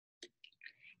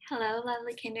Hello,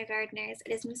 lovely kindergartners.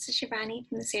 It is Mrs. Shivani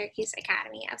from the Syracuse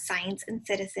Academy of Science and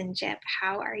Citizenship.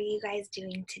 How are you guys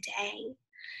doing today?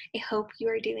 I hope you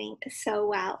are doing so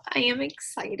well. I am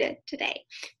excited today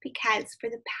because for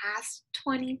the past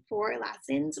 24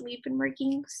 lessons, we've been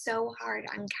working so hard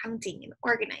on counting and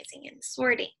organizing and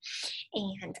sorting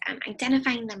and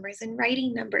identifying numbers and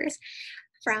writing numbers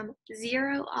from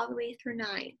 0 all the way through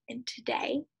 9. And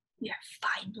today, we are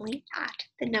finally at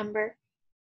the number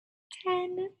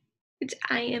 10, which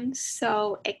I am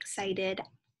so excited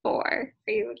for.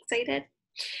 Are you excited?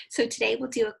 So today we'll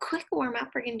do a quick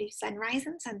warm-up. We're going to do sunrise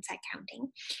and sunset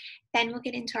counting. Then we'll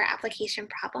get into our application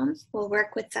problems. We'll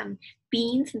work with some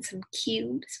beans and some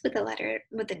cubes with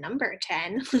the number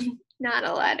 10, not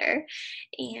a letter.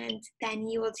 And then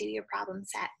you will do your problem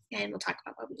set and we'll talk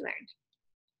about what we learned.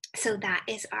 So that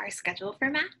is our schedule for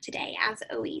math today, as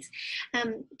always.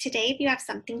 Today, if you have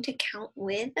something to count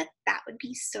with, that would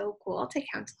be so cool to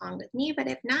count along with me. But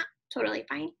if not, totally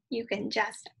fine. You can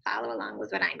just follow along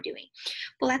with what I'm doing.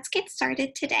 But let's get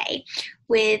started today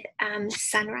with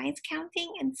sunrise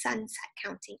counting and sunset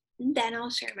counting. And then I'll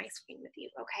share my screen with you,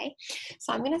 okay?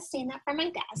 So I'm going to stand up from my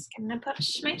desk. I'm going to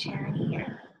push my chair in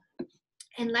here.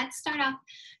 And let's start off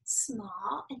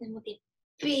small, and then we'll get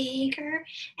bigger,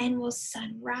 and we'll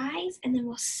sunrise, and then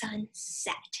we'll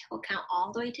sunset. We'll count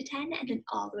all the way to 10 and then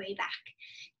all the way back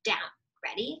down.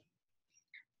 Ready?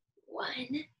 1,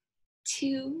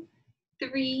 2,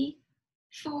 3,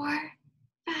 4,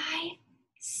 5,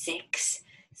 6,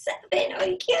 7. Oh,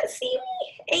 you can't see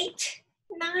me. 8,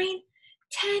 9,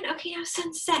 10. Okay, now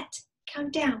sunset.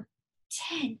 Count down.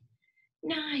 10,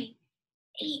 9,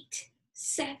 8,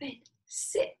 7,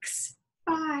 6,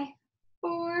 5,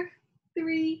 4,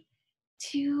 3,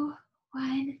 2,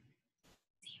 1, 0.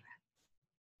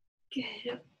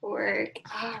 Good work.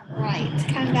 All right,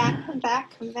 come back.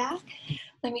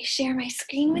 Let me share my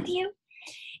screen with you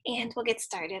and we'll get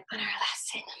started on our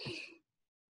lesson.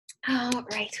 All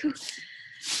right, whew.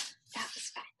 That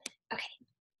was fun. Okay,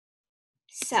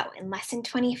 so in lesson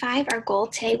 25, our goal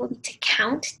today will be to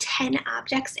count 10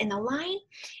 objects in a line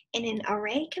in an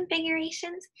array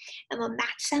configurations, and we'll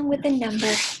match them with the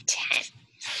number 10.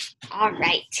 All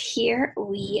right, here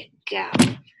we go.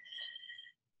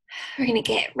 We're going to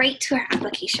get right to our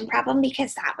application problem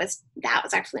because that was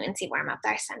our fluency warm-up,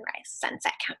 our sunrise,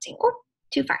 sunset counting. Oh,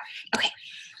 too far. Okay,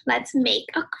 let's make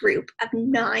a group of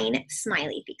 9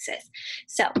 smiley faces.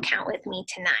 So count with me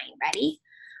to 9. Ready?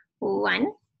 1,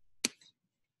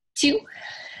 2,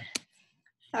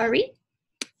 3.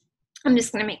 I'm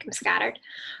just going to make them scattered.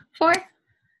 4,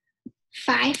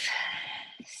 5,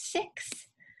 6,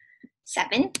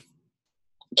 7,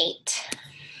 8,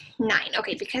 9.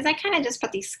 Okay, because I kind of just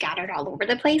put these scattered all over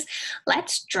the place,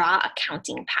 let's draw a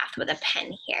counting path with a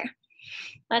pen here.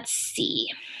 Let's see.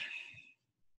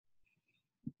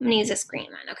 I'm going to use this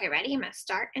green one. Okay, ready? I'm going to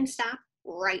start and stop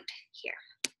right here.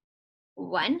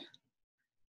 1,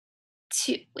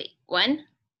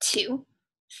 2,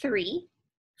 3,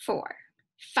 4,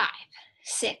 5,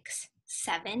 6,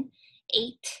 7,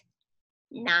 8,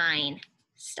 9.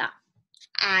 Stop.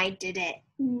 I did it.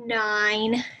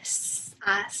 9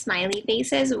 smiley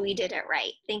faces. We did it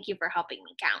right. Thank you for helping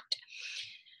me count.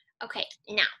 Okay,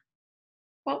 now,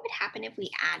 what would happen if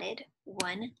we added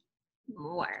 1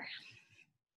 more?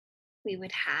 We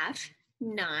would have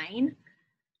 9,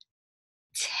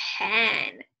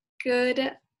 10.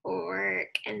 Good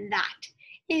work. And that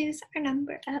is our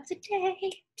number of the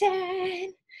day,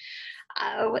 10.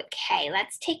 Okay,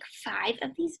 let's take 5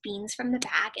 of these beans from the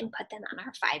bag and put them on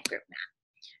our 5 group map.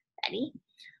 Ready?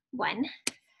 1,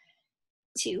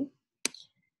 2,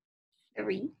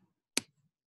 3,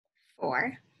 4,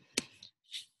 5.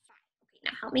 Okay,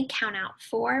 now help me count out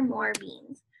 4 more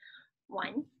beans.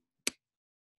 1,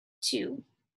 2,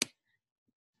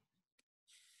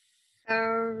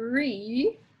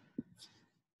 3,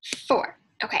 4.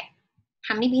 Okay,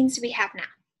 how many beans do we have now?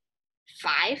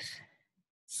 5,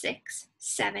 6,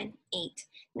 7, 8,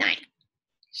 9.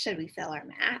 Should we fill our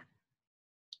mat?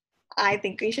 I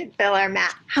think we should fill our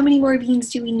mat. How many more beans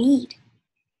do we need?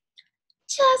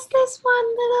 Just this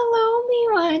one little lonely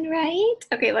one, right?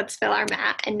 Okay, let's fill our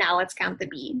mat, and now let's count the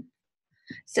beans.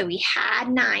 So we had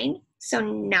 9, so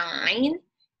 9,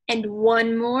 and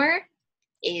 1 more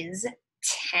is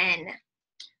 10. What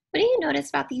do you notice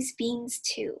about these beans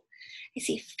too? I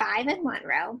see 5 in one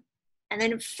row, and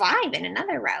then 5 in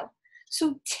another row.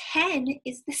 So 10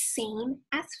 is the same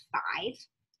as 5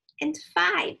 and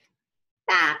 5.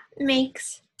 That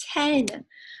makes 10.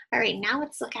 All right, now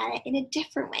let's look at it in a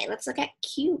different way. Let's look at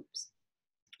cubes.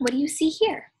 What do you see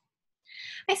here?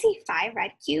 I see 5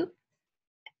 red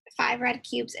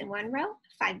cubes in one row,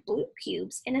 5 blue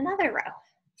cubes in another row.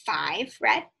 5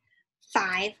 red,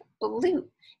 5 blue.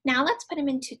 Now let's put them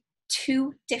into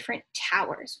 2 different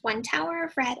towers, 1 tower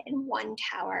of red and 1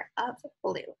 tower of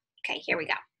blue. Okay, here we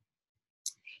go.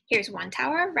 Here's 1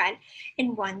 tower of red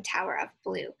and 1 tower of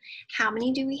blue. How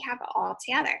many do we have all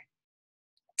together?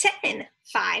 10.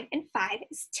 5 and 5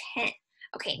 is 10.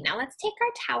 Okay, now let's take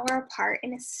our tower apart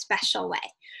in a special way.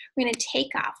 We're going to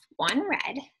take off 1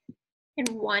 red and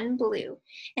 1 blue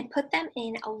and put them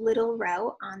in a little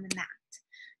row on the mat.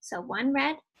 So 1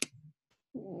 red,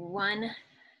 1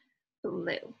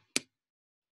 blue.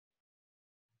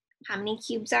 How many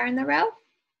cubes are in the row?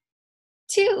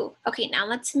 2. Okay, now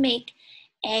let's make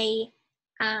a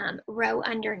row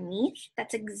underneath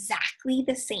that's exactly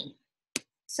the same.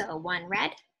 So 1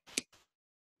 red,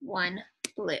 1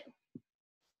 blue.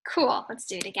 Cool, let's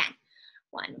do it again.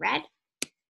 1 red,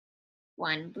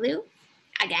 1 blue.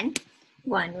 Again,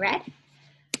 1 red,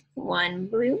 1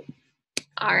 blue.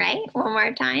 All right, one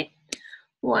more time.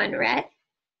 1 red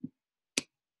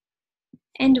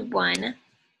and 1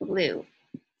 blue.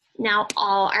 Now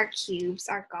all our cubes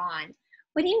are gone.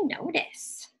 What do you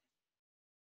notice?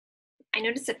 I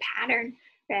notice a pattern.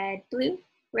 Red, blue,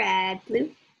 red,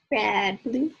 blue, red,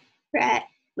 blue, red.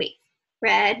 Wait,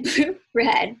 red, blue,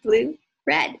 red, blue,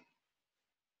 red.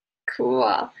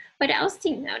 Cool. What else do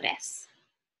you notice?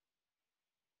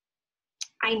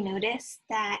 I notice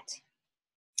that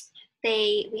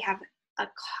we have a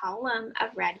column of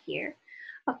red here,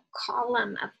 a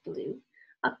column of blue,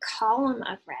 a column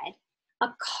of red,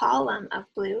 a column of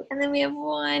blue, and then we have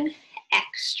 1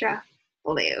 extra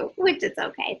blue, which is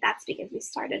okay. That's because we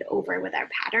started over with our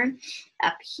pattern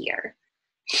up here.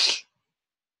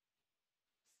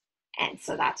 And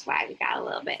so that's why we got a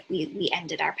little bit, we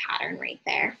ended our pattern right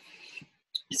there.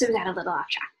 So we got a little off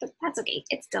track, but that's okay.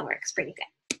 It still works pretty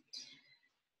good.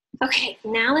 Okay,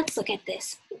 now let's look at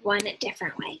this one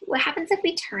different way. What happens if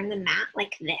we turn the mat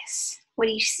like this? What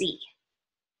do you see?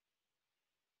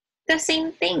 The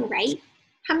same thing, right?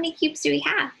 How many cubes do we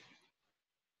have?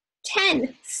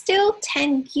 10, still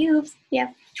 10 cubes. We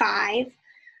have 5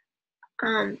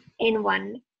 in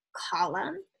one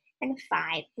column and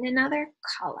 5 in another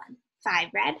column. 5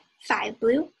 red, 5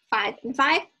 blue, 5 and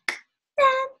 5, 10.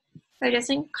 They're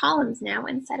just in columns now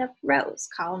instead of rows.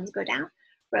 Columns go down,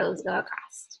 rows go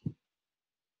across.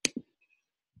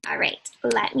 All right,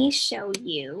 let me show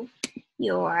you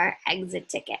your exit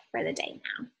ticket for the day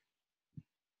now.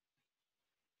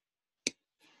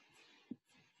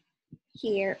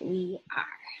 Here we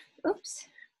are. Oops,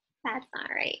 that's not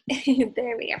right.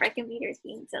 There we are. Our computer's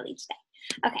being silly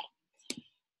today. Okay,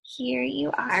 here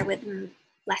you are with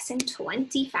lesson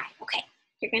 25. Okay,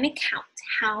 you're gonna count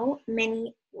how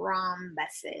many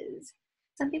rhombuses.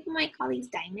 Some people might call these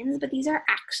diamonds, but these are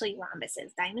actually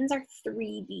rhombuses. Diamonds are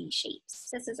 3D shapes.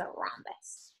 This is a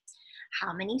rhombus.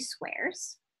 How many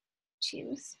squares?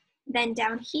 Choose. Then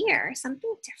down here,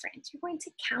 something different. You're going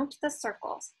to count the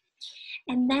circles.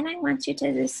 And then I want you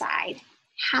to decide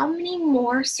how many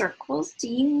more circles do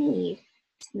you need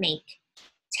to make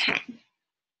 10?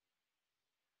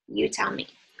 You tell me,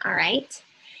 all right?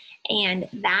 And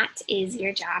that is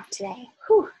your job today.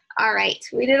 Whew. All right,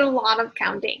 we did a lot of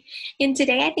counting. And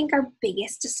today I think our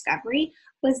biggest discovery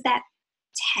was that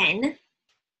 10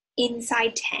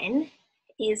 inside 10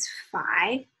 is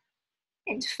 5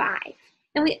 and 5.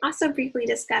 And we also briefly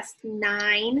discussed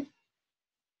 9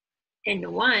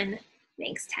 and 1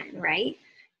 makes 10, right?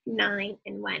 9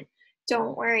 and 1.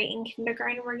 Don't worry, in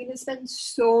kindergarten, we're going to spend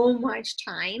so much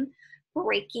time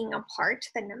breaking apart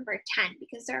the number 10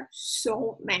 because there are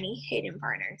so many hidden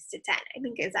partners to 10. I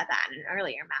think I said that in an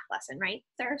earlier math lesson, right?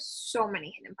 There are so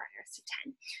many hidden partners to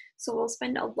 10. So we'll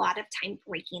spend a lot of time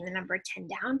breaking the number 10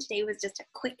 down. Today was just a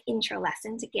quick intro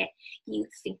lesson to get you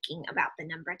thinking about the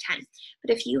number 10.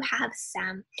 But if you have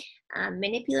some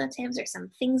manipulatives or some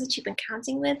things that you've been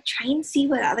counting with, try and see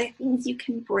what other things you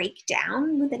can break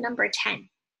down with the number 10.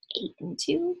 8 and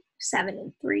 2, 7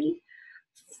 and 3,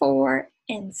 4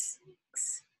 and 6.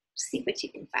 See what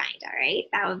you can find, all right?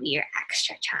 That will be your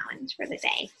extra challenge for the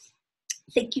day.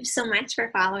 Thank you so much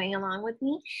for following along with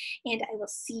me, and I will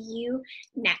see you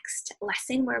next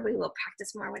lesson where we will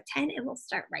practice more with 10 and we'll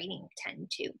start writing 10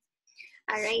 too.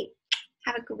 All right,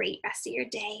 have a great rest of your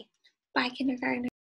day. Bye, kindergartners.